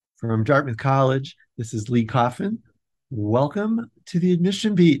From Dartmouth College, this is Lee Coffin. Welcome to the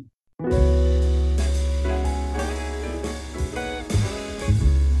Admission Beat.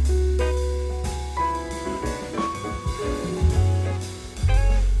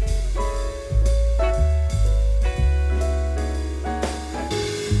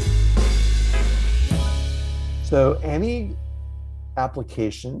 So any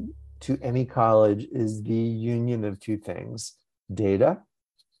application to any college is the union of two things: data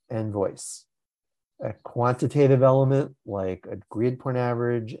and voice. A quantitative element like a grade point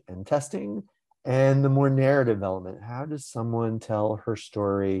average and testing, and the more narrative element. How does someone tell her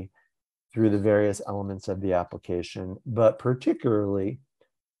story through the various elements of the application, but particularly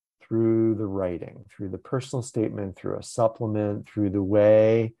through the writing, through the personal statement, through a supplement, through the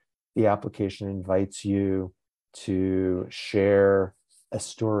way the application invites you to share a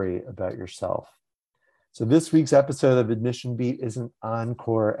story about yourself. So this week's episode of Admission Beat is an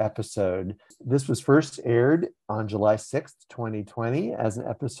encore episode. This was first aired on July 6th, 2020 as an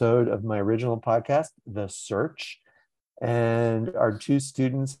episode of my original podcast, The Search. And our two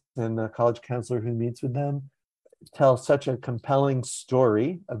students and the college counselor who meets with them tell such a compelling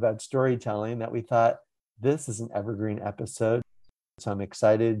story about storytelling that we thought this is an evergreen episode. So I'm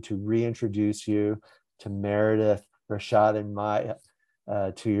excited to reintroduce you to Meredith, Rashad, and Maya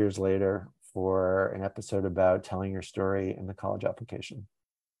 2 years later for an episode about telling your story in the college application.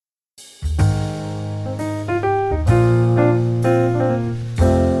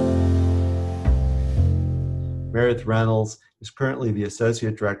 Meredith Reynolds is currently the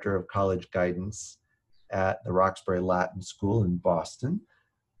Associate Director of College Guidance at the Roxbury Latin School in Boston.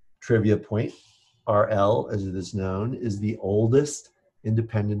 Trivia point, RL, as it is known, is the oldest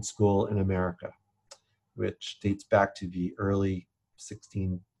independent school in America, which dates back to the early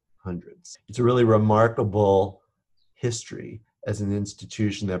 1600s. It's a really remarkable history as an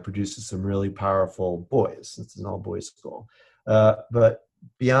institution that produces some really powerful boys. It's an all-boys school. But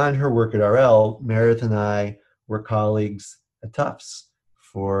beyond her work at RL, Meredith and I were colleagues at Tufts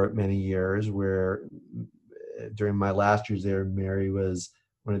for many years, where during my last years there, Mary was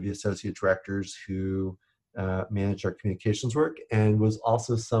one of the associate directors who managed our communications work and was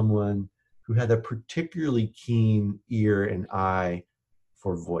also someone who had a particularly keen ear and eye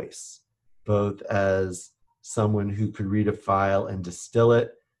for voice, both as someone who could read a file and distill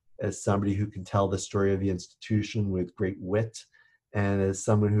it, as somebody who can tell the story of the institution with great wit, and as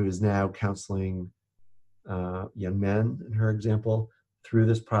someone who is now counseling young men, in her example, through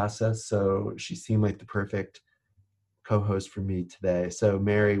this process. So she seemed like the perfect co-host for me today. So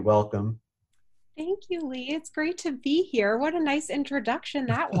Mary, welcome. Thank you, Lee. It's great to be here. What a nice introduction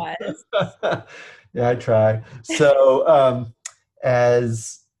that was. Yeah, I try. So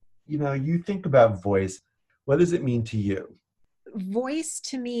as you know, you think about voice, what does it mean to you? Voice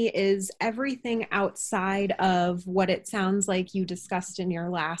to me is everything outside of what it sounds like you discussed in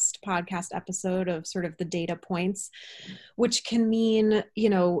your last podcast episode of sort of the data points, which can mean,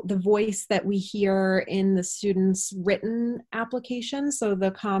 the voice that we hear in the students' written application. So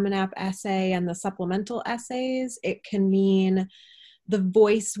the Common App essay and the supplemental essays. It can mean the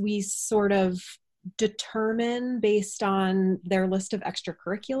voice we sort of determine based on their list of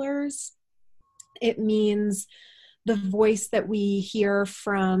extracurriculars. It means the voice that we hear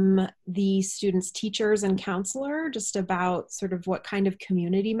from the students' teachers and counselor, just about sort of what kind of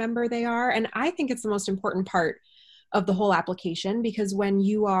community member they are. And I think it's the most important part of the whole application, because when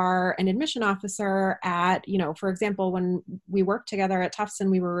you are an admission officer at, for example, when we worked together at Tufts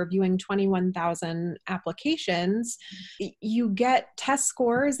and we were reviewing 21,000 applications, you get test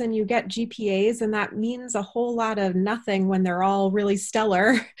scores and you get GPAs, and that means a whole lot of nothing when they're all really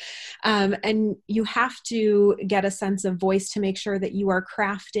stellar. And you have to get a sense of voice to make sure that you are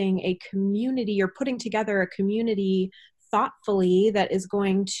crafting a community, you're putting together a community thoughtfully that is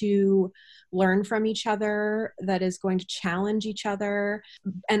going to learn from each other, that is going to challenge each other,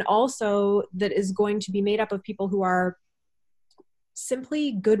 and also that is going to be made up of people who are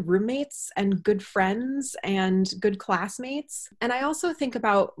simply good roommates and good friends and good classmates. And I also think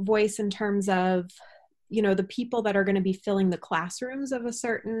about voice in terms of, the people that are going to be filling the classrooms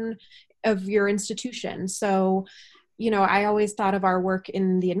of your institution. So I always thought of our work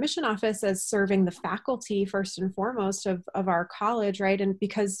in the admission office as serving the faculty first and foremost of our college, right? And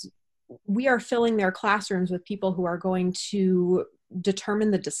because we are filling their classrooms with people who are going to determine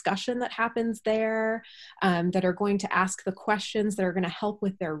the discussion that happens there, that are going to ask the questions, that are going to help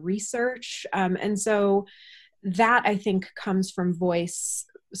with their research. And so that, I think, comes from voice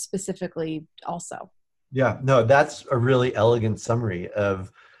specifically also. Yeah, no, that's a really elegant summary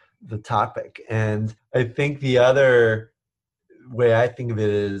of the topic. And I think the other way I think of it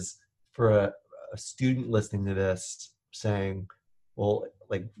is for a student listening to this saying, well,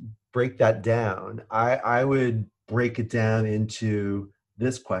 like break that down. I would break it down into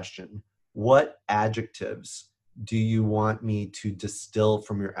this question. What adjectives do you want me to distill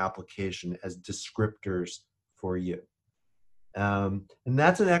from your application as descriptors for you? And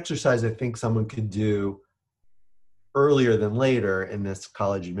that's an exercise I think someone could do earlier than later in this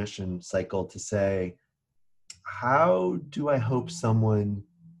college admission cycle to say, how do I hope someone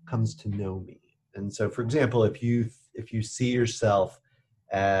comes to know me? And so, for example, if you see yourself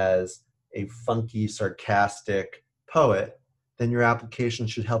as a funky, sarcastic poet, then your application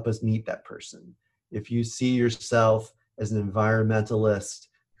should help us meet that person. If you see yourself as an environmentalist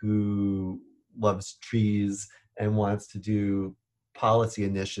who loves trees and wants to do policy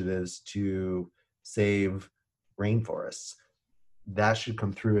initiatives to save rainforests, that should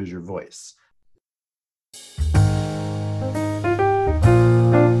come through as your voice.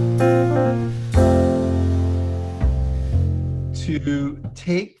 To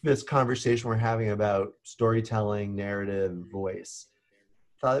take this conversation we're having about storytelling, narrative, voice,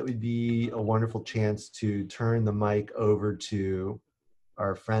 I thought it would be a wonderful chance to turn the mic over to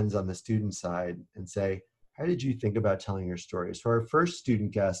our friends on the student side and say, how did you think about telling your story? So our first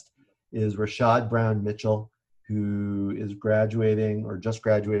student guest is Rashad Brown Mitchell, who is graduating or just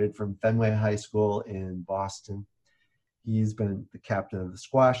graduated from Fenway High School in Boston. He's been the captain of the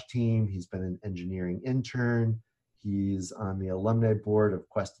squash team. He's been an engineering intern. He's on the alumni board of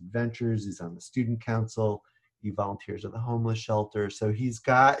Quest Adventures. He's on the student council. He volunteers at the homeless shelter. So he's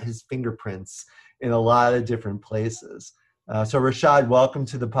got his fingerprints in a lot of different places. So Rashad, welcome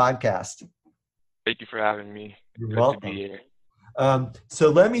to the podcast. Thank you for having me. You're welcome. To be here. So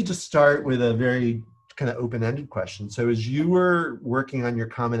let me just start with a very kind of open-ended question. So as you were working on your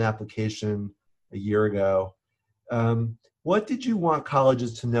common application a year ago, what did you want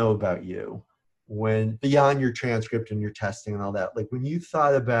colleges to know about you when beyond your transcript and your testing and all that? Like when you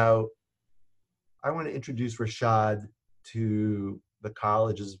thought about, I want to introduce Rashad to the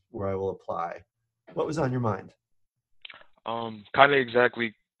colleges where I will apply, what was on your mind? Kind of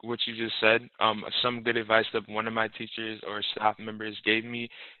exactly what you just said. Some good advice that one of my teachers or staff members gave me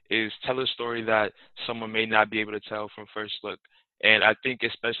is tell a story that someone may not be able to tell from first look. And I think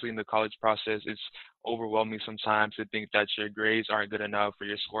especially in the college process, it's overwhelming sometimes to think that your grades aren't good enough or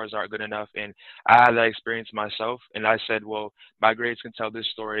your scores aren't good enough. And I had that experience myself. And I said, well, my grades can tell this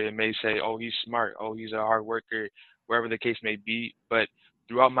story. It may say, oh, he's smart. Oh, he's a hard worker, wherever the case may be. But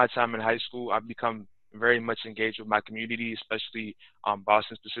throughout my time in high school, I've become very much engaged with my community, especially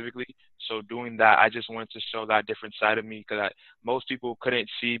Boston specifically. So doing that, I just wanted to show that different side of me because most people couldn't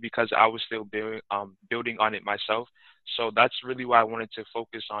see because I was still building on it myself. So that's really what I wanted to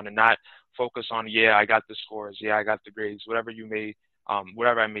focus on and not focus on, yeah, I got the scores, yeah, I got the grades, whatever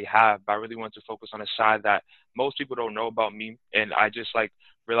I may have. But I really wanted to focus on a side that most people don't know about me. And I just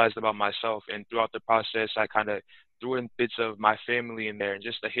realized about myself. And throughout the process, I kind of threw in bits of my family in there and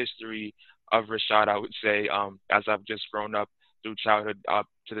just the history of Rashad, I would say, as I've just grown up through childhood up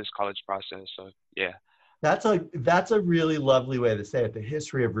to this college process. So, yeah. That's a really lovely way to say it, the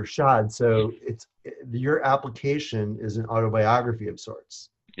history of Rashad. So your application is an autobiography of sorts.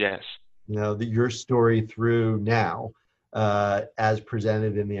 Yes. You know, your story through now as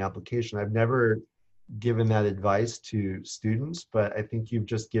presented in the application. I've never given that advice to students, but I think you've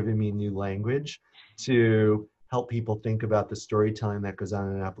just given me new language to help people think about the storytelling that goes on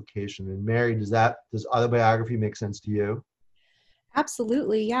in an application. And Mary, does autobiography make sense to you?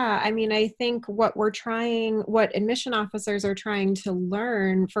 Absolutely. Yeah. I mean, I think what admission officers are trying to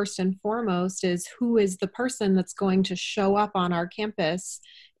learn first and foremost is who is the person that's going to show up on our campus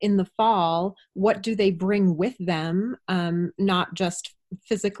in the fall. What do they bring with them? Not just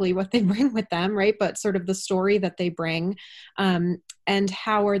physically what they bring with them, right? But sort of the story that they bring. And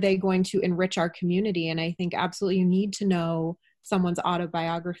how are they going to enrich our community? And I think absolutely you need to know someone's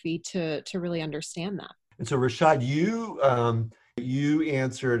autobiography to really understand that. And so Rashad, you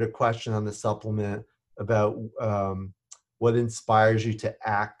answered a question on the supplement about what inspires you to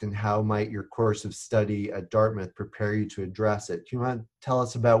act and how might your course of study at Dartmouth prepare you to address it. Do you want to tell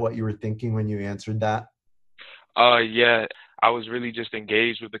us about what you were thinking when you answered that? Yeah, I was really just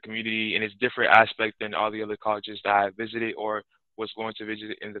engaged with the community in its different aspect than all the other colleges that I visited or was going to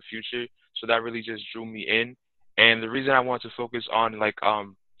visit in the future. So that really just drew me in. And the reason I want to focus on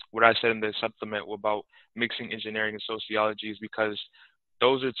what I said in the supplement about mixing engineering and sociology is because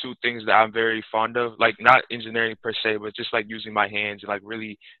those are two things that I'm very fond of, not engineering per se, but just using my hands and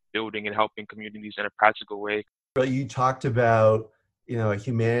really building and helping communities in a practical way. But you talked about, a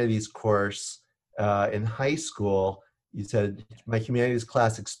humanities course in high school, You said, my humanities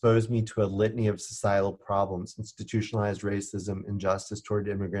class exposed me to a litany of societal problems, institutionalized racism, injustice toward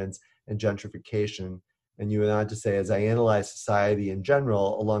immigrants, and gentrification. And you went on to say, as I analyze society in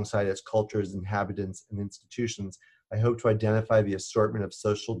general, alongside its cultures, inhabitants, and institutions, I hope to identify the assortment of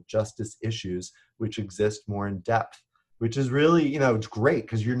social justice issues which exist more in depth, which is really, it's great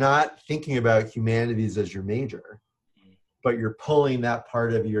because you're not thinking about humanities as your major, but you're pulling that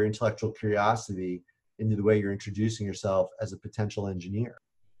part of your intellectual curiosity into the way you're introducing yourself as a potential engineer.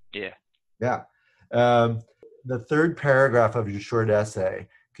 Yeah. Yeah. The third paragraph of your short essay,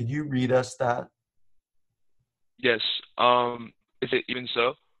 could you read us that? Yes. Is it even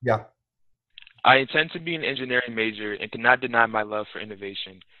so? Yeah. I intend to be an engineering major and cannot deny my love for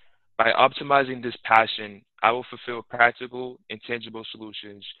innovation. By optimizing this passion, I will fulfill practical and tangible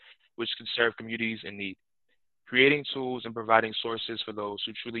solutions which can serve communities in need. Creating tools and providing sources for those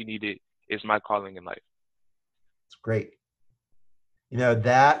who truly need it is my calling in life. It's great.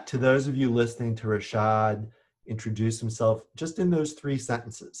 That, to those of you listening to Rashad introduce himself just in those 3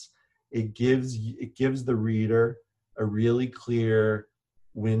 sentences, it gives the reader a really clear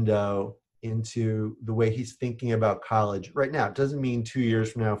window into the way he's thinking about college right now. It doesn't mean 2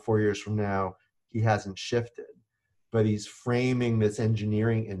 years from now, 4 years from now, he hasn't shifted, but he's framing this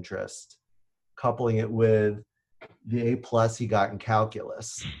engineering interest, coupling it with the A+ he got in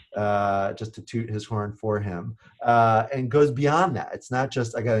calculus, just to toot his horn for him, and goes beyond that. It's not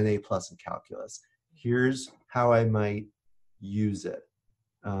just, I got an A+ in calculus. Here's how I might use it.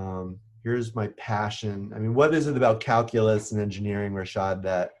 Here's my passion. I mean, what is it about calculus and engineering, Rashad,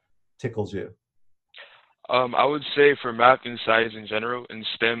 that tickles you? I would say for math and science in general, in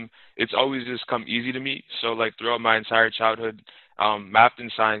STEM, it's always just come easy to me. So like throughout my entire childhood, math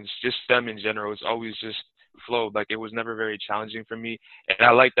and science, just STEM in general, it's always just flowed. Like it was never very challenging for me. And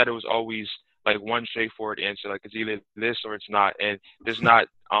I like that it was always like one straightforward answer. Like it's either this or it's not. And there's not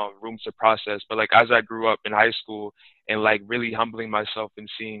room to process. But like as I grew up in high school and like really humbling myself and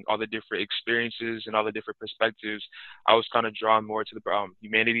seeing all the different experiences and all the different perspectives, I was kind of drawn more to the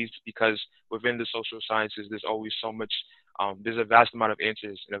humanities, because within the social sciences, there's always so much, there's a vast amount of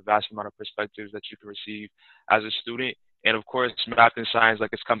answers and a vast amount of perspectives that you can receive as a student. And of course, math and science,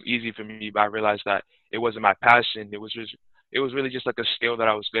 like it's come easy for me, but I realized that it wasn't my passion. It was really just like a skill that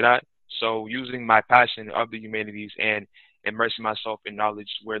I was good at. So using my passion of the humanities and immersing myself in knowledge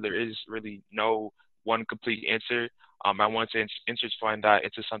where there is really no one complete answer, I want to intertwine that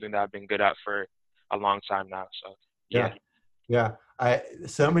into something that I've been good at for a long time now. So yeah.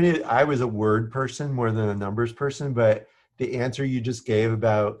 I was a word person more than a numbers person, but the answer you just gave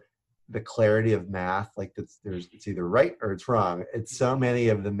about the clarity of math, like it's either right or it's wrong. It's so many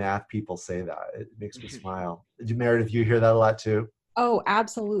of the math people say that. It makes me smile. Meredith, you hear that a lot too? Oh,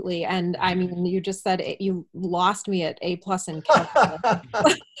 absolutely. And I mean, you just said you lost me at A+ in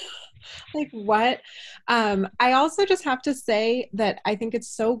calculus. Like what? I also just have to say that I think it's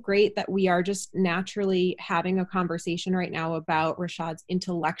so great that we are just naturally having a conversation right now about Rashad's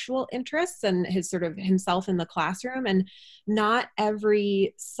intellectual interests and his sort of himself in the classroom. And not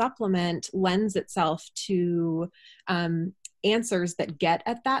every supplement lends itself to answers that get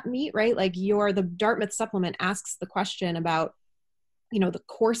at that meat, right? Like the Dartmouth supplement asks the question about the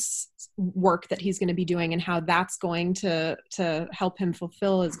course work that he's going to be doing and how that's going to help him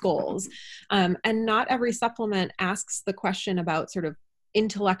fulfill his goals. And not every supplement asks the question about sort of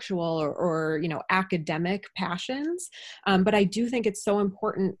intellectual or academic passions. But I do think it's so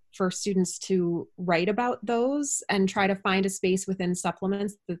important for students to write about those and try to find a space within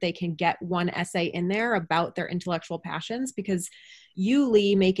supplements that they can get one essay in there about their intellectual passions, because you,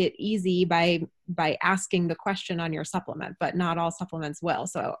 Lee, make it easy by asking the question on your supplement, but not all supplements will.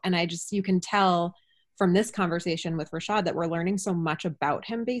 So, and you can tell from this conversation with Rashad that we're learning so much about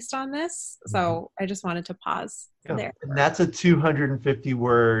him based on this. So I just wanted to pause there. And that's a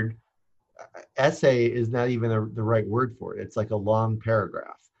 250-word essay is not even the right word for it. It's like a long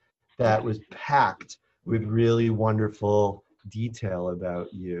paragraph that was packed with really wonderful detail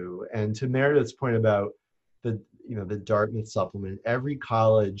about you. And to Meredith's point about the Dartmouth supplement, every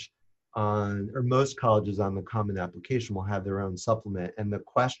college most colleges on the Common Application will have their own supplement, and the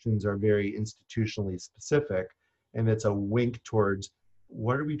questions are very institutionally specific, and it's a wink towards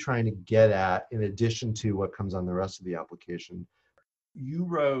what are we trying to get at in addition to what comes on the rest of the application. You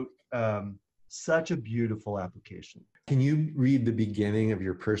wrote such a beautiful application. Can you read the beginning of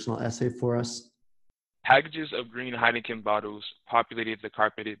your personal essay for us? Packages of green Heineken bottles populated the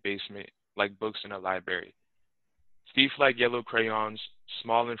carpeted basement like books in a library. Thief-like yellow crayons,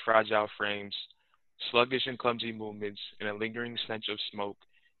 small and fragile frames, sluggish and clumsy movements, and a lingering stench of smoke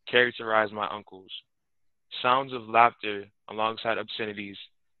characterized my uncles. Sounds of laughter alongside obscenities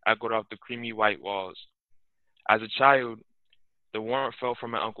echoed off the creamy white walls. As a child, the warmth felt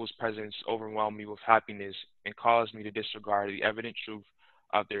from my uncle's presence overwhelmed me with happiness and caused me to disregard the evident truth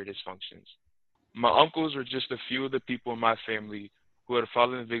of their dysfunctions. My uncles were just a few of the people in my family who had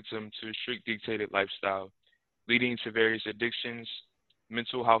fallen victim to a strict dictated lifestyle, leading to various addictions,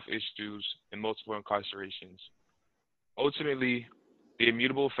 mental health issues, and multiple incarcerations. Ultimately, the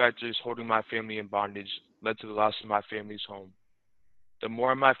immutable factors holding my family in bondage led to the loss of my family's home. The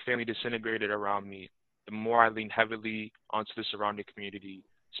more my family disintegrated around me, the more I leaned heavily onto the surrounding community,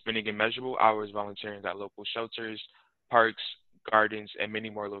 spending immeasurable hours volunteering at local shelters, parks, gardens, and many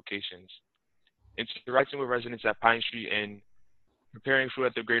more locations. Interacting with residents at Pine Street Inn, preparing food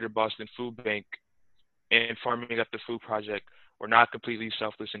at the Greater Boston Food Bank, and farming at the Food Project were not completely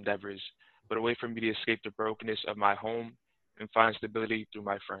selfless endeavors, but a way for me to escape the brokenness of my home and find stability through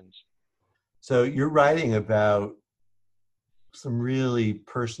my friends. So you're writing about some really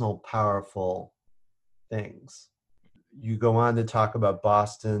personal, powerful things. You go on to talk about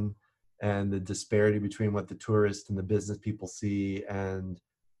Boston and the disparity between what the tourists and the business people see and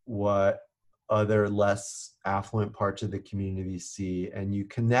what other less affluent parts of the community see. And you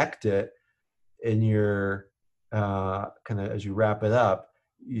connect it in your kind of, as you wrap it up,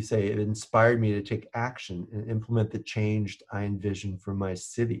 you say it inspired me to take action and implement the change I envisioned for my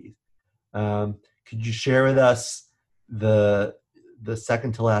city. Could you share with us the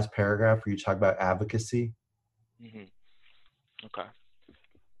second to last paragraph where you talk about advocacy? hmm Okay.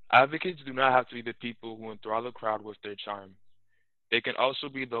 Advocates do not have to be the people who enthrall the crowd with their charm. They can also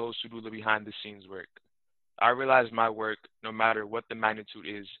be those who do the behind the scenes work. I realize my work, no matter what the magnitude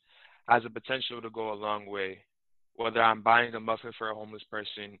is, has the potential to go a long way, whether I'm buying a muffin for a homeless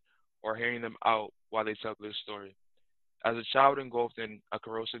person or hearing them out while they tell their story. As a child engulfed in a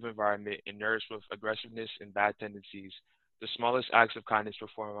corrosive environment and nourished with aggressiveness and bad tendencies, the smallest acts of kindness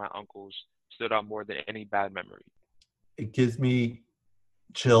performed by my uncles stood out more than any bad memory. It gives me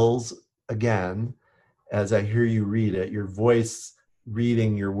chills again as I hear you read it. Your voice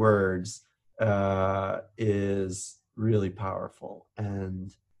reading your words is really powerful,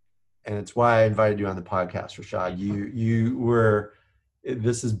 and it's why I invited you on the podcast, Rashad. You were,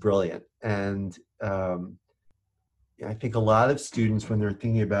 this is brilliant, and I think a lot of students, when they're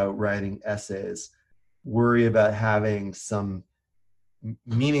thinking about writing essays, worry about having some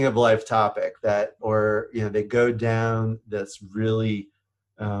meaning of life topic that, or they go down this really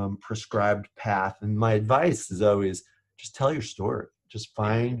prescribed path. And my advice is always just tell your story. Just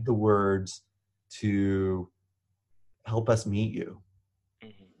find the words to help us meet you. hmm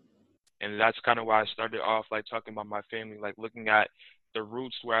And that's kind of why I started off like talking about my family, like looking at the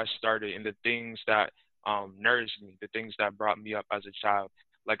roots where I started and the things that nourished me, the things that brought me up as a child.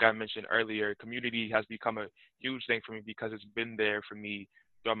 Like I mentioned earlier, community has become a huge thing for me because it's been there for me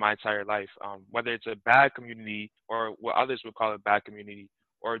throughout my entire life. Whether it's a bad community or what others would call a bad community,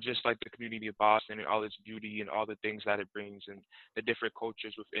 or just like the community of Boston and all its beauty and all the things that it brings and the different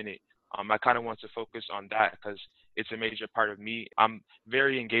cultures within it. I kind of want to focus on that because it's a major part of me. I'm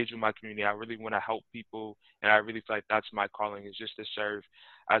very engaged with my community. I really want to help people, and I really feel like that's my calling, is just to serve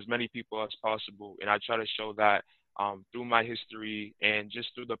as many people as possible. And I try to show that through my history and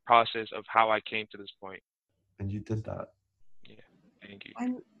just through the process of how I came to this point. And you did that. Yeah, thank you.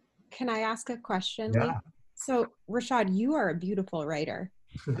 Can I ask a question, Lee? Yeah. So, Rashad, you are a beautiful writer.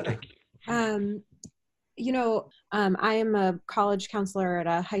 Thank you. I am a college counselor at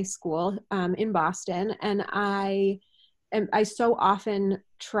a high school in Boston, and I so often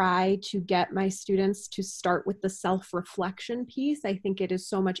try to get my students to start with the self-reflection piece. I think it is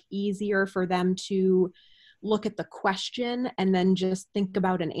so much easier for them to look at the question and then just think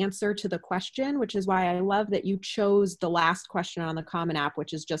about an answer to the question, which is why I love that you chose the last question on the Common App,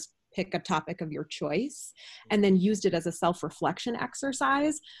 which is just pick a topic of your choice, and then used it as a self-reflection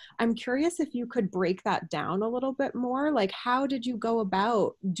exercise. I'm curious if you could break that down a little bit more. Like, how did you go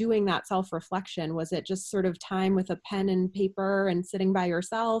about doing that self-reflection? Was it just sort of time with a pen and paper and sitting by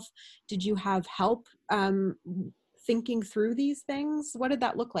yourself? Did you have help thinking through these things? What did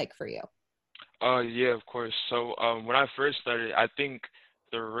that look like for you? Yeah, of course. So when I first started, I think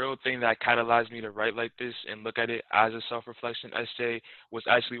the real thing that catalyzed me to write like this and look at it as a self-reflection essay was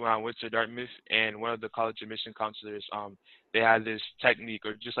actually when I went to Dartmouth, and one of the college admission counselors, they had this technique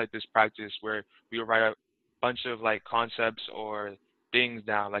or just like this practice where we would write a bunch of like concepts or things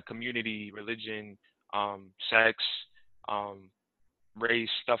down, like community, religion, sex, um,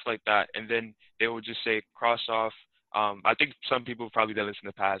 race, stuff like that. And then they would just say cross off. I think some people probably done this in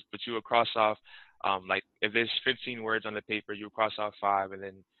the past, but you would cross off like if there's 15 words on the paper, you would cross off 5, and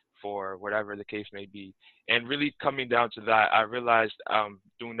then for whatever the case may be. And really coming down to that, I realized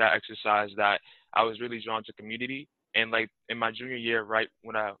doing that exercise that I was really drawn to community. And like in my junior year, right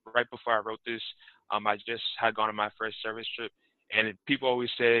before I wrote this, I just had gone on my first service trip. And people always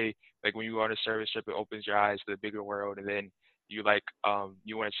say, like, when you go on a service trip, it opens your eyes to the bigger world, and then you like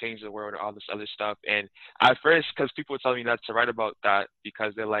you want to change the world and all this other stuff. And at first, because people were telling me not to write about that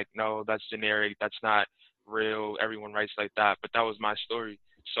because they're like, no, that's generic, that's not real, everyone writes like that. But that was my story,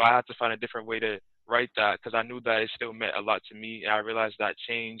 so I had to find a different way to write that because I knew that it still meant a lot to me, and I realized that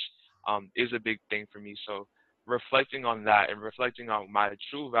change is a big thing for me. So reflecting on that and reflecting on my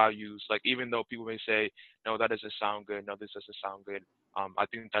true values, like even though people may say, no, that doesn't sound good, no, this doesn't sound good, I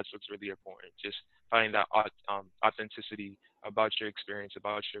think that's what's really important. Just finding that authenticity about your experience,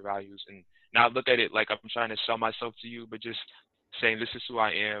 about your values, and not look at it like I'm trying to sell myself to you, but just saying this is who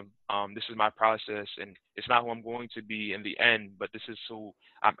I am, this is my process, and it's not who I'm going to be in the end, but this is who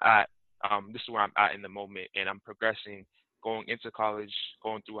I'm at. This is where I'm at in the moment, and I'm progressing, going into college,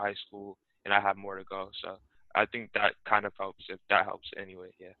 going through high school, and I have more to go. So I think that kind of helps, if that helps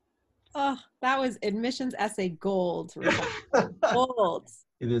anyway. Yeah. Oh, that was admissions essay gold. Gold.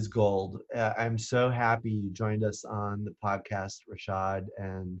 It is gold. I'm so happy you joined us on the podcast, Rashad.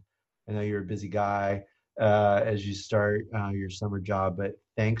 And I know you're a busy guy as you start your summer job, but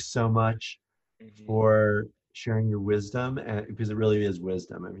thanks so much for sharing your wisdom, and because it really is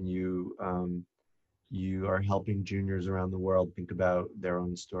wisdom. I mean, you are helping juniors around the world think about their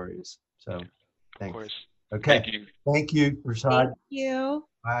own stories. So thanks. Of course. Okay. Thank you, Rashad. Thank you.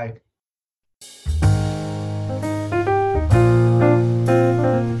 Bye.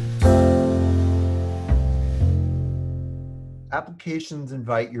 Applications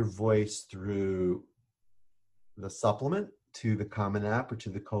invite your voice through the supplement to the Common App or to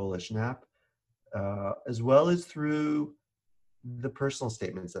the Coalition app, as well as through the personal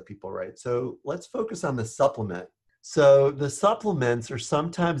statements that people write. So let's focus on the supplement. So the supplements are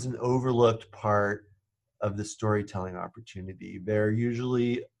sometimes an overlooked part of the storytelling opportunity. They're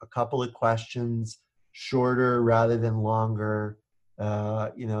usually a couple of questions, shorter rather than longer.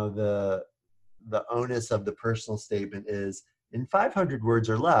 The onus of the personal statement is in 500 words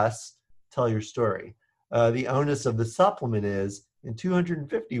or less, tell your story. The onus of the supplement is in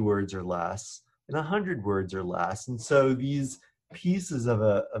 250 words or less, in 100 words or less. And so these pieces of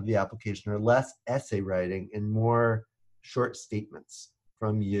the application are less essay writing and more short statements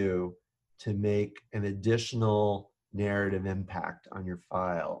from you to make an additional narrative impact on your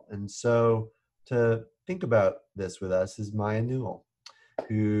file. And so to think about this with us is Maya Newell,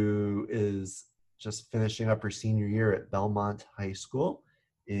 who is just finishing up her senior year at Belmont High School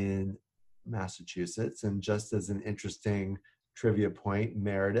in Massachusetts. And just as an interesting trivia point,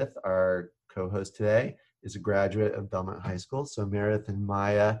 Meredith, our co-host today, is a graduate of Belmont High School. So Meredith and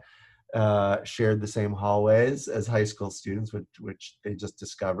Maya shared the same hallways as high school students, which they just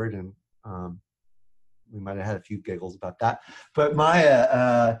discovered, and we might have had a few giggles about that. But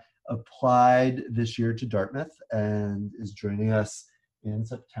Maya applied this year to Dartmouth and is joining us in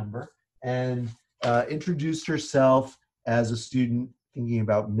September, and introduced herself as a student thinking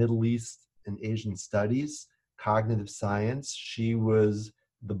about Middle East and Asian studies, cognitive science. She was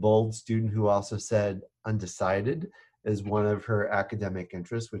the bold student who also said undecided as one of her academic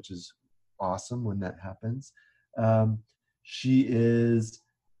interests, which is awesome when that happens. She is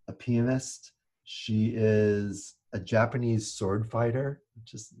a pianist. She is a Japanese sword fighter,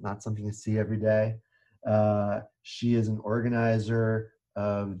 which is not something to see every day. She is an organizer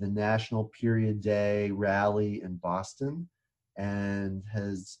of the National Period Day rally in Boston and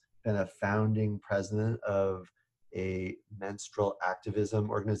has been a founding president of a menstrual activism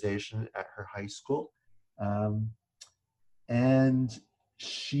organization at her high school. And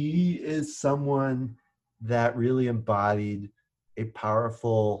she is someone that really embodied a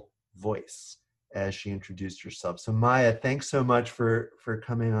powerful voice as she introduced herself. So Maya, thanks so much for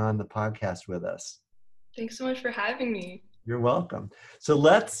coming on the podcast with us. Thanks so much for having me. You're welcome. So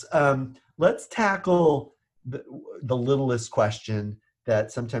let's tackle the littlest question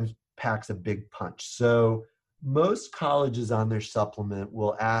that sometimes packs a big punch. So most colleges on their supplement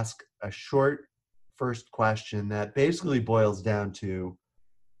will ask a short first question that basically boils down to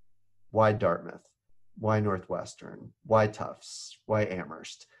why Dartmouth, why Northwestern, why Tufts, why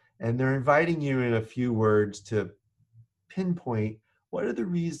Amherst? And they're inviting you in a few words to pinpoint what are the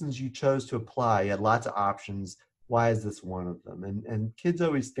reasons you chose to apply. You had lots of options. Why is this one of them? And kids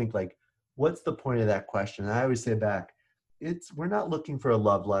always think like, what's the point of that question? And I always say back, we're not looking for a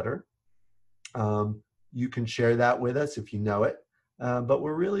love letter. You can share that with us if you know it. But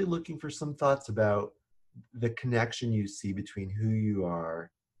we're really looking for some thoughts about the connection you see between who you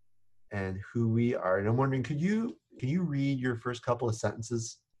are and who we are. And I'm wondering, can you read your first couple of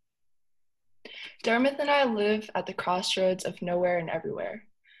sentences? Dartmouth and I live at the crossroads of nowhere and everywhere.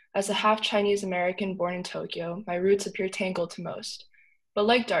 As a half Chinese American born in Tokyo, my roots appear tangled to most. But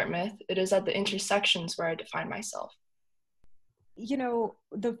like Dartmouth, it is at the intersections where I define myself. You know,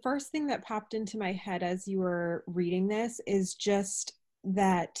 the first thing that popped into my head as you were reading this is just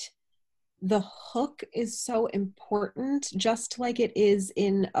that the hook is so important, just like it is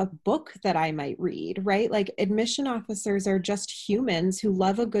in a book that I might read, right? Like admission officers are just humans who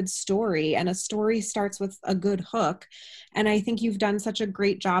love a good story, and a story starts with a good hook. And I think you've done such a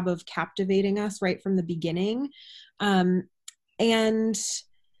great job of captivating us right from the beginning. And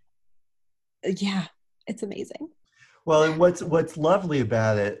yeah, it's amazing. Well, and what's lovely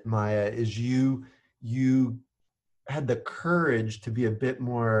about it, Maya, is you had the courage to be a bit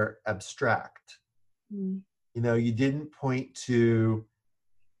more abstract. You know, you didn't point to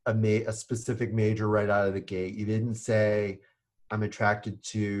a specific major right out of the gate. You didn't say, I'm attracted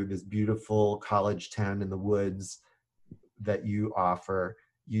to this beautiful college town in the woods that you offer.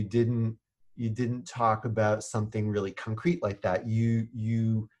 You didn't talk about something really concrete like that.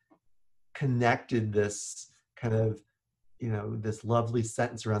 You connected this kind of, you know, this lovely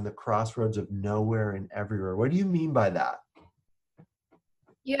sentence around the crossroads of nowhere and everywhere. What do you mean by that?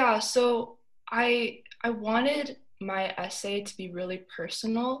 Yeah, so I wanted my essay to be really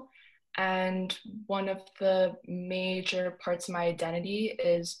personal, and one of the major parts of my identity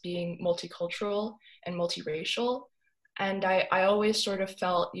is being multicultural and multiracial. And I always sort of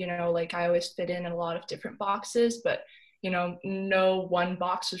felt, you know, like I always fit in a lot of different boxes, but, you know, no one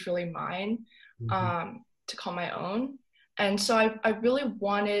box was really mine to call my own. And so I really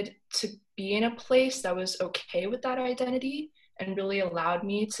wanted to be in a place that was okay with that identity and really allowed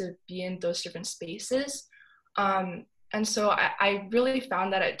me to be in those different spaces. And so I really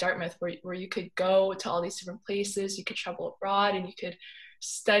found that at Dartmouth, where you could go to all these different places, you could travel abroad, and you could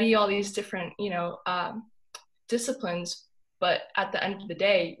study all these different, you know, disciplines. But at the end of the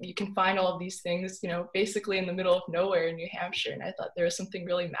day, you can find all of these things, you know, basically in the middle of nowhere in New Hampshire. And I thought there was something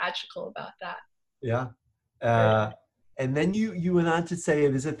really magical about that. Yeah. And then you went on to say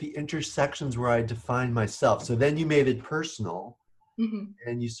it is at the intersections where I define myself. So then you made it personal,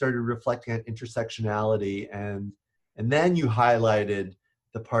 and you started reflecting on intersectionality, and then you highlighted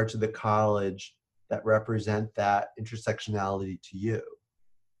the parts of the college that represent that intersectionality to you.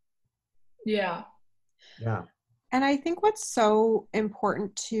 Yeah. Yeah. And I think what's so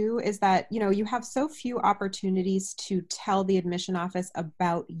important too is that, you know, you have so few opportunities to tell the admission office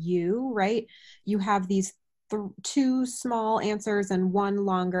about you, right? You have these two small answers and one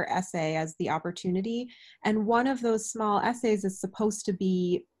longer essay as the opportunity. And one of those small essays is supposed to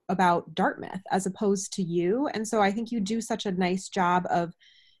be about Dartmouth as opposed to you. And so I think you do such a nice job of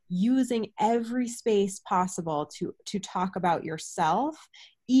using every space possible to talk about yourself,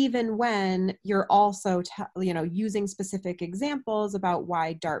 even when you're also using specific examples about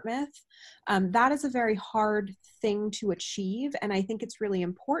why Dartmouth. That is a very hard thing to achieve, and I think it's really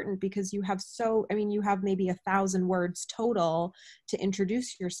important because you have maybe 1,000 words total to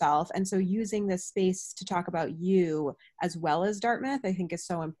introduce yourself, and so using this space to talk about you as well as Dartmouth, I think is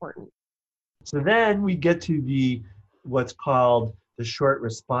so important. So then we get to what's called the short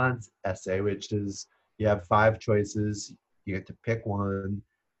response essay, which is you have 5 choices, you get to pick one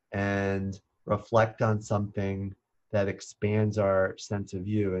and reflect on something that expands our sense of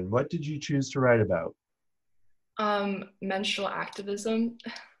you. And what did you choose to write about? Menstrual activism.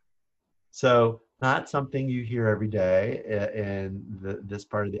 So not something you hear every day in this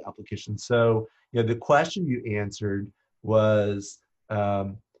part of the application. So, you know, the question you answered was a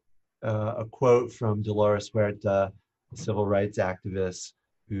quote from Dolores Huerta, a civil rights activist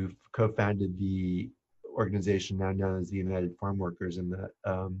who co-founded the organization now known as the United Farm Workers. And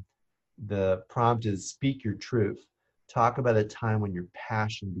the prompt is, speak your truth. Talk about a time when your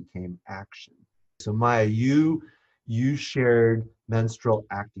passion became action. So Maya, you shared menstrual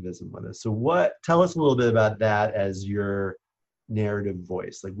activism with us. So tell us a little bit about that as your narrative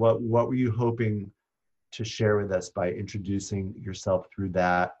voice. Like what were you hoping to share with us by introducing yourself through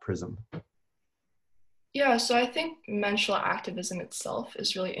that prism? Yeah, so I think menstrual activism itself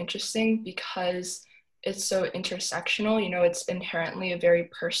is really interesting because it's so intersectional. You know, it's inherently a very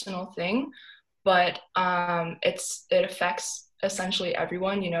personal thing, but it affects essentially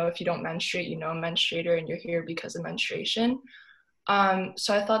everyone. You know, if you don't menstruate, you know a menstruator and you're here because of menstruation.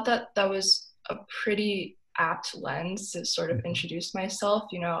 So I thought that was a pretty apt lens to sort of introduce myself.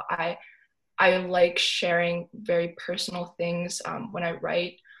 You know, I like sharing very personal things when I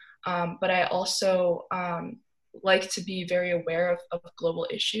write, but I also like to be very aware of global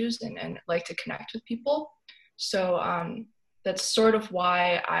issues and like to connect with people. So that's sort of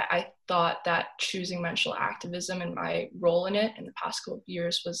why I thought that choosing menstrual activism and my role in it in the past couple of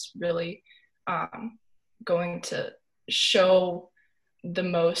years was really going to show the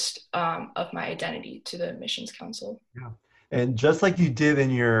most of my identity to the Admissions Council. Yeah. And just like you did in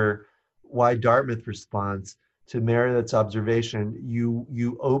your Why Dartmouth response to Meredith's observation,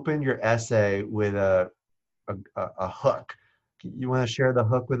 you open your essay with a hook. You want to share the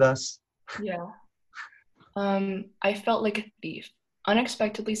hook with us? Yeah. I felt like a thief,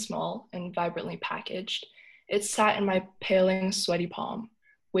 unexpectedly small and vibrantly packaged. It sat in my paling, sweaty palm,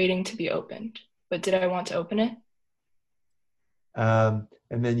 waiting to be opened. But did I want to open it? And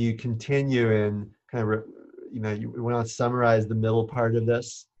then you continue and kind of, you want to summarize the middle part of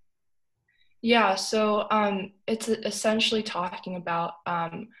this? Yeah, so it's essentially talking about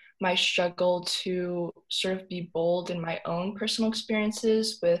my struggle to sort of be bold in my own personal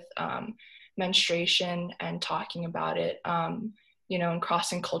experiences with menstruation and talking about it, and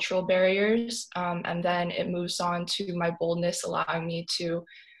crossing cultural barriers. And then it moves on to my boldness, allowing me to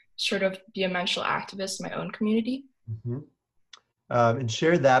sort of be a menstrual activist in my own community. Mm-hmm. And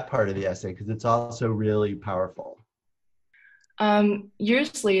share that part of the essay because it's also really powerful.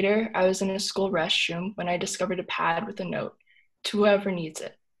 Years later, I was in a school restroom when I discovered a pad with a note to whoever needs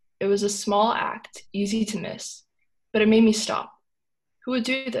it. It was a small act, easy to miss, but it made me stop. Who would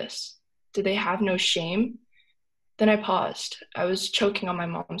do this? Did they have no shame? Then I paused. I was choking on my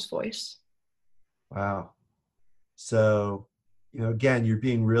mom's voice. Wow. So, again, you're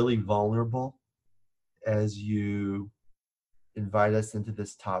being really vulnerable as you invite us into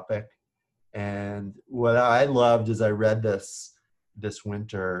this topic. And what I loved as I read this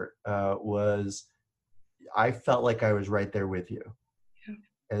winter was I felt like I was right there with you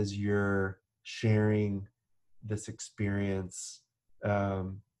as you're sharing this experience,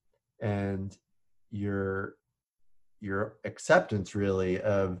 and your acceptance really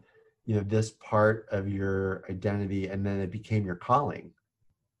of this part of your identity, and then it became your calling.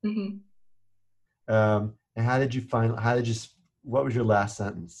 Mm-hmm. And what was your last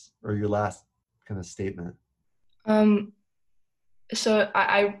sentence or your last kind of statement? So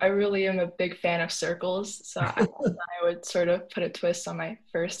I really am a big fan of circles. So I would sort of put a twist on my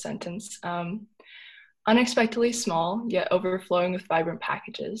first sentence. Unexpectedly small, yet overflowing with vibrant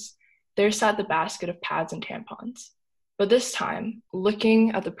packages, there sat the basket of pads and tampons. But this time,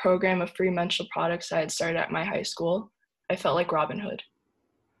 looking at the program of free menstrual products I had started at my high school, I felt like Robin Hood.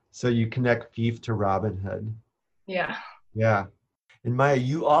 So you connect thief to Robin Hood. Yeah. Yeah. And Maya,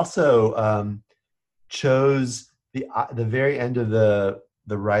 you also chose the very end of the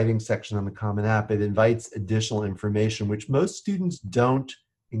writing section on the Common App. It invites additional information, which most students don't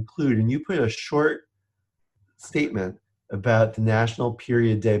include. And you put a short statement about the National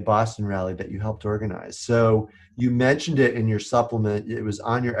Period Day Boston Rally that you helped organize. So you mentioned it in your supplement. It was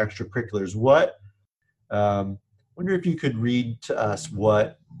on your extracurriculars. Wonder if you could read to us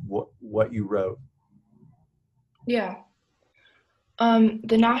what you wrote. Yeah.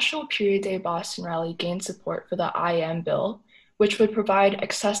 The National Period Day Boston Rally gained support for the IM bill, which would provide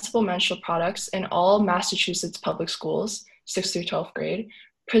accessible menstrual products in all Massachusetts public schools, 6th through 12th grade,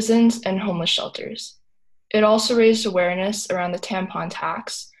 prisons, and homeless shelters. It also raised awareness around the tampon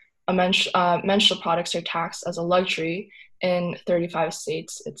tax. Menstrual products are taxed as a luxury in 35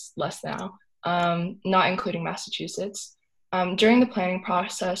 states. It's less now, not including Massachusetts. During the planning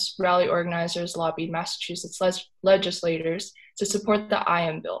process, rally organizers lobbied Massachusetts legislators to support the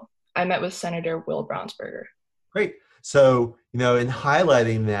IM bill. I met with Senator Will Brownsberger. Great. So, in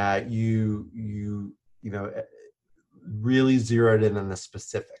highlighting that, you really zeroed in on the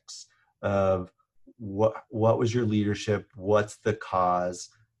specifics of what was your leadership, what's the cause,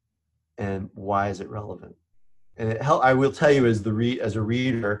 and why is it relevant? And I will tell you, as a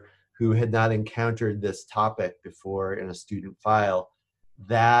reader who had not encountered this topic before in a student file,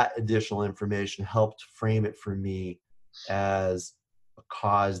 that additional information helped frame it for me as a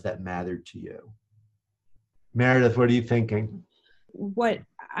cause that mattered to you. Meredith, what are you thinking? What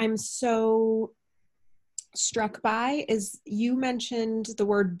I'm so struck by is you mentioned the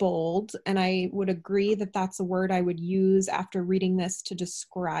word bold, and I would agree that that's a word I would use after reading this to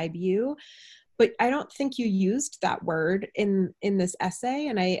describe you. But I don't think you used that word in this essay.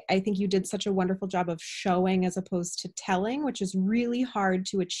 And I think you did such a wonderful job of showing as opposed to telling, which is really hard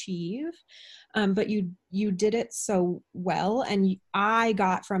to achieve. But you did it so well. And I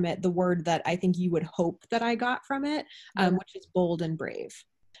got from it the word that I think you would hope that I got from it, which is bold and brave.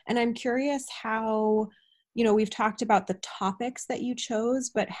 And I'm curious how, we've talked about the topics that you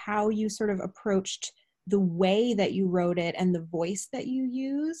chose, but how you sort of approached the way that you wrote it and the voice that you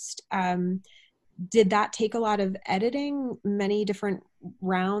used. Did that take a lot of editing, many different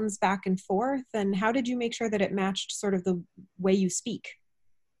rounds back and forth? And how did you make sure that it matched sort of the way you speak?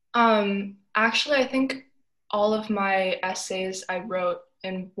 Actually, I think all of my essays I wrote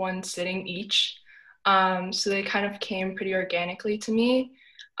in one sitting each. So they kind of came pretty organically to me,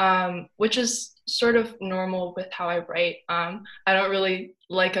 which is sort of normal with how I write. I don't really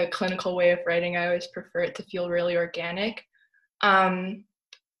like a clinical way of writing. I always prefer it to feel really organic.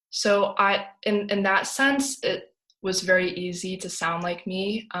 So in that sense, it was very easy to sound like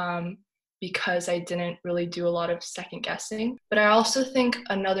me, because I didn't really do a lot of second guessing. But I also think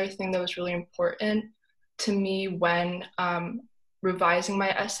another thing that was really important to me when revising my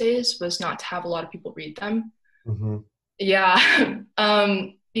essays was not to have a lot of people read them. Mm-hmm. Yeah,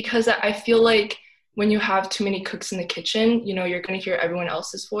 because I feel like when you have too many cooks in the kitchen, you're going to hear everyone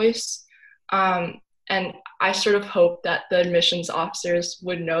else's voice. And I sort of hope that the admissions officers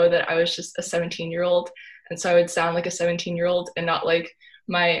would know that I was just a 17-year-old. And so I would sound like a 17-year-old and not like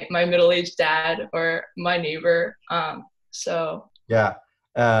my middle-aged dad or my neighbor. Yeah.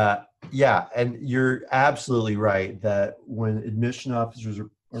 Yeah. And you're absolutely right that when admission officers are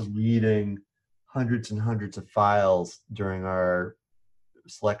reading hundreds and hundreds of files during our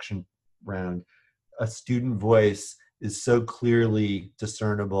selection round, a student voice is so clearly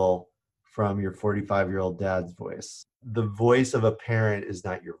discernible from your 45-year-old dad's voice. The voice of a parent is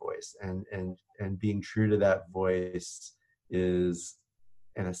not your voice. And being true to that voice is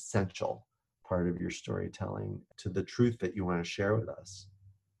an essential part of your storytelling, to the truth that you want to share with us.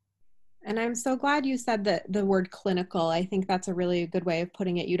 And I'm so glad you said that the word clinical. I think that's a really good way of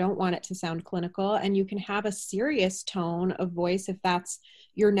putting it. You don't want it to sound clinical, and you can have a serious tone of voice if that's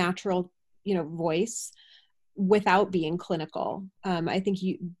your natural, voice, without being clinical. I think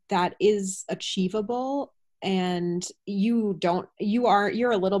that is achievable, and you're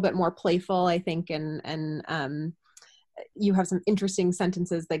a little bit more playful, I think, and you have some interesting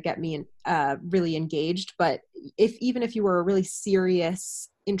sentences that get me really engaged. But even if you were a really serious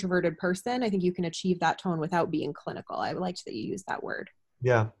introverted person, I think you can achieve that tone without being clinical. I liked that you used that word.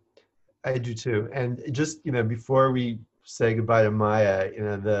 Yeah, I do too. And just, before we say goodbye to Maya,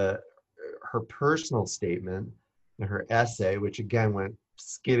 her personal statement, her essay, which again went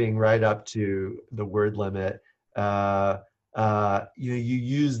skidding right up to the word limit, you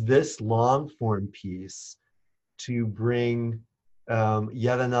use this long form piece to bring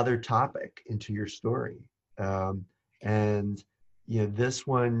yet another topic into your story. And this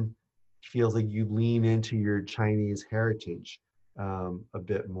one feels like you lean into your Chinese heritage a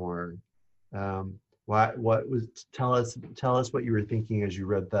bit more. Tell us what you were thinking as you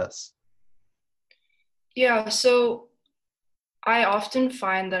read this. Yeah, so I often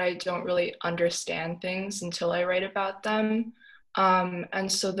find that I don't really understand things until I write about them. And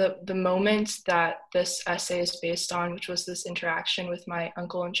so the moment that this essay is based on, which was this interaction with my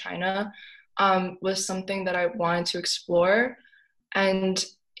uncle in China, was something that I wanted to explore. And,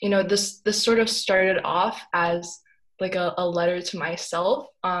 this sort of started off as like a letter to myself.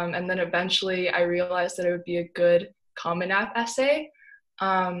 And then eventually I realized that it would be a good Common App essay.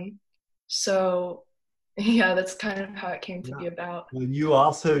 So yeah, that's kind of how it came to be about. And you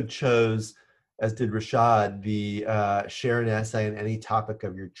also chose, as did Rashad, the share an essay on any topic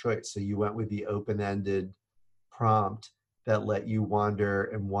of your choice. So you went with the open-ended prompt that let you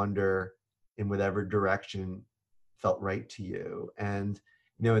wander and wonder in whatever direction felt right to you. And,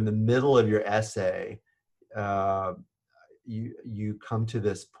 in the middle of your essay, you come to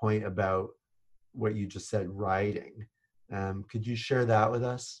this point about what you just said, writing. Could you share that with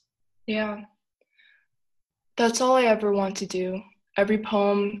us? Yeah. That's all I ever want to do. Every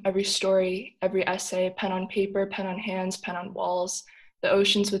poem, every story, every essay, pen on paper, pen on hands, pen on walls. The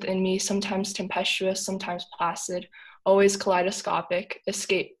oceans within me, sometimes tempestuous, sometimes placid, always kaleidoscopic,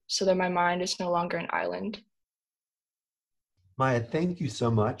 escape so that my mind is no longer an island. Maya, thank you so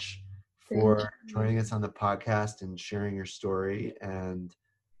much for joining us on the podcast and sharing your story. And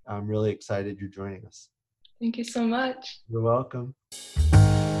I'm really excited you're joining us. Thank you so much. You're welcome.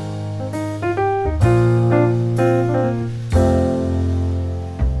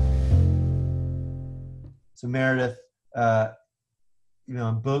 So Meredith,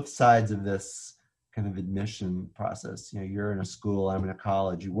 on both sides of this kind of admission process, you're in a school, I'm in a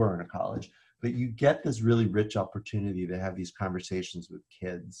college, you were in a college, but you get this really rich opportunity to have these conversations with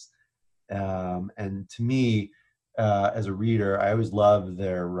kids. And to me, as a reader, I always love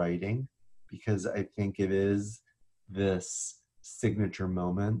their writing because I think it is this signature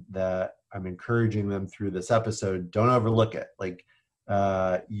moment that I'm encouraging them through this episode. Don't overlook it.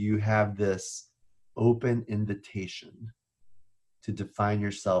 You have this open invitation to define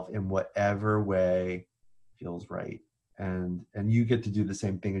yourself in whatever way feels right. And you get to do the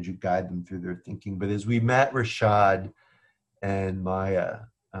same thing as you guide them through their thinking. But as we met Rashad and Maya,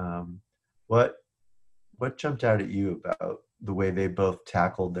 what jumped out at you about the way they both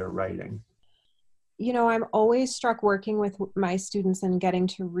tackled their writing? You know, I'm always struck working with my students and getting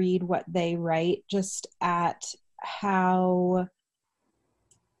to read what they write, just at how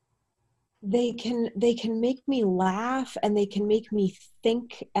they can make me laugh, and they can make me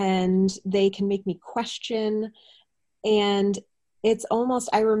think, and they can make me question. And it's almost,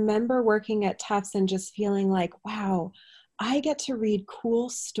 I remember working at Tufts and just feeling like, wow, I get to read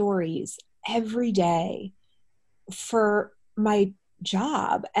cool stories every day for my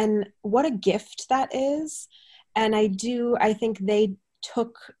job, and what a gift that is. And I think they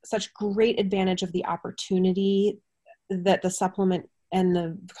took such great advantage of the opportunity that the supplement and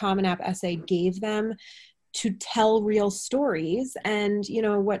the Common App essay gave them to tell real stories. And, you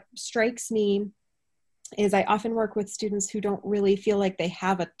know, what strikes me is I often work with students who don't really feel like they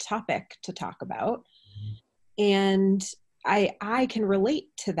have a topic to talk about. And I can relate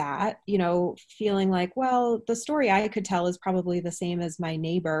to that, you know, feeling like, well, the story I could tell is probably the same as my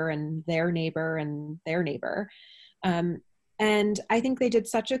neighbor and their neighbor and their neighbor. And I think they did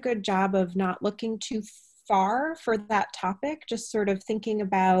such a good job of not looking too far for that topic, just sort of thinking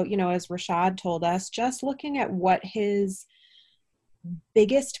about, you know, as Rashad told us, just looking at what his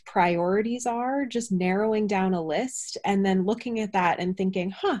biggest priorities are, just narrowing down a list, and then looking at that and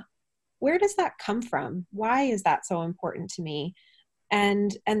thinking, where does that come from? Why is that so important to me?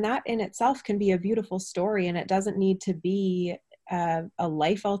 And that in itself can be a beautiful story, and it doesn't need to be a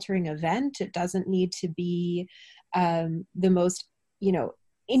life-altering event. It doesn't need to be the most, you know,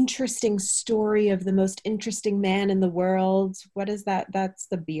 interesting story of the most interesting man in the world. What is that? That's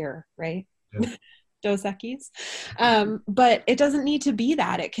the beer, right? Yeah. Dos Equis. But it doesn't need to be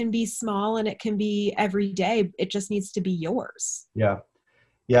that. It can be small, and it can be every day. It just needs to be yours. Yeah.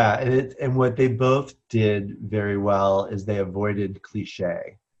 Yeah, and what they both did very well is they avoided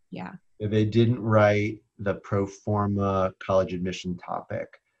cliche. Yeah. They didn't write the pro forma college admission topic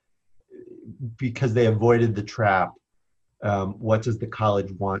because they avoided the trap. What does the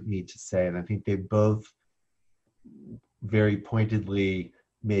college want me to say? And I think they both very pointedly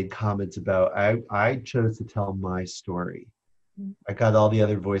made comments about, I chose to tell my story. Mm-hmm. I got all the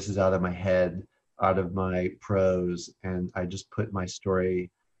other voices out of my head, out of my prose, and I just put my story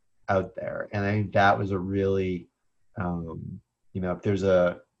out there. And I think that was a really, you know, if there's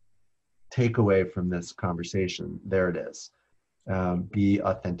a takeaway from this conversation, there it is. Be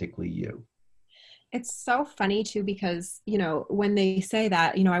authentically you. It's so funny too, because, you know, when they say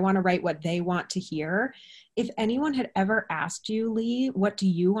that, you know, I want to write what they want to hear. If anyone had ever asked you, Lee, what do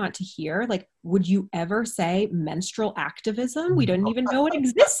you want to hear? Like, would you ever say menstrual activism? We didn't even know it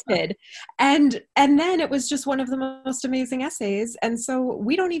existed. And then it was just one of the most amazing essays. And so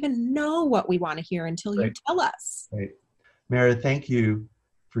we don't even know what we want to hear until you tell us. Right. Meredith, thank you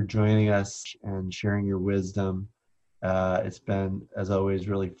for joining us and sharing your wisdom. It's been, as always,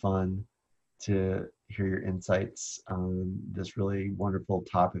 really fun to hear your insights on this really wonderful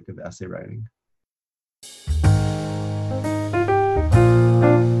topic of essay writing.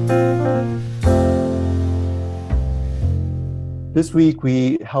 This week,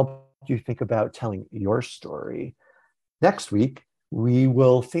 we helped you think about telling your story. Next week, we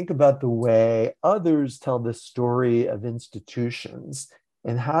will think about the way others tell the story of institutions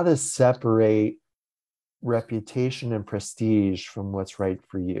and how to separate reputation and prestige from what's right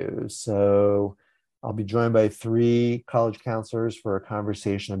for you. So I'll be joined by 3 college counselors for a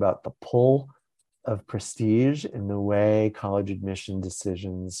conversation about the pull of prestige and the way college admission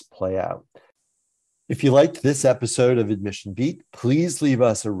decisions play out. If you liked this episode of Admission Beat, please leave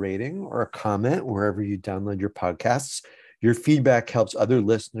us a rating or a comment wherever you download your podcasts. Your feedback helps other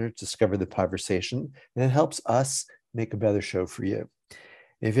listeners discover the conversation, and it helps us make a better show for you.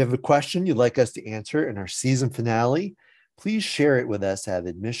 If you have a question you'd like us to answer in our season finale, please share it with us at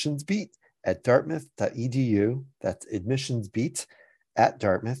admissionsbeat@dartmouth.edu. That's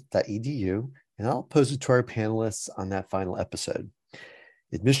admissionsbeat@dartmouth.edu, and I'll post it to our panelists on that final episode.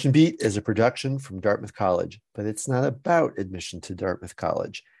 Admission Beat is a production from Dartmouth College, but it's not about admission to Dartmouth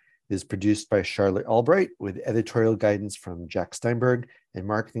College. It is produced by Charlotte Albright with editorial guidance from Jack Steinberg and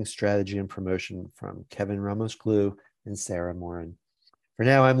marketing strategy and promotion from Kevin Ramos-Glue and Sarah Morin. For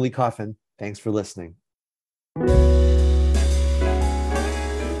now, I'm Lee Coffin. Thanks for listening.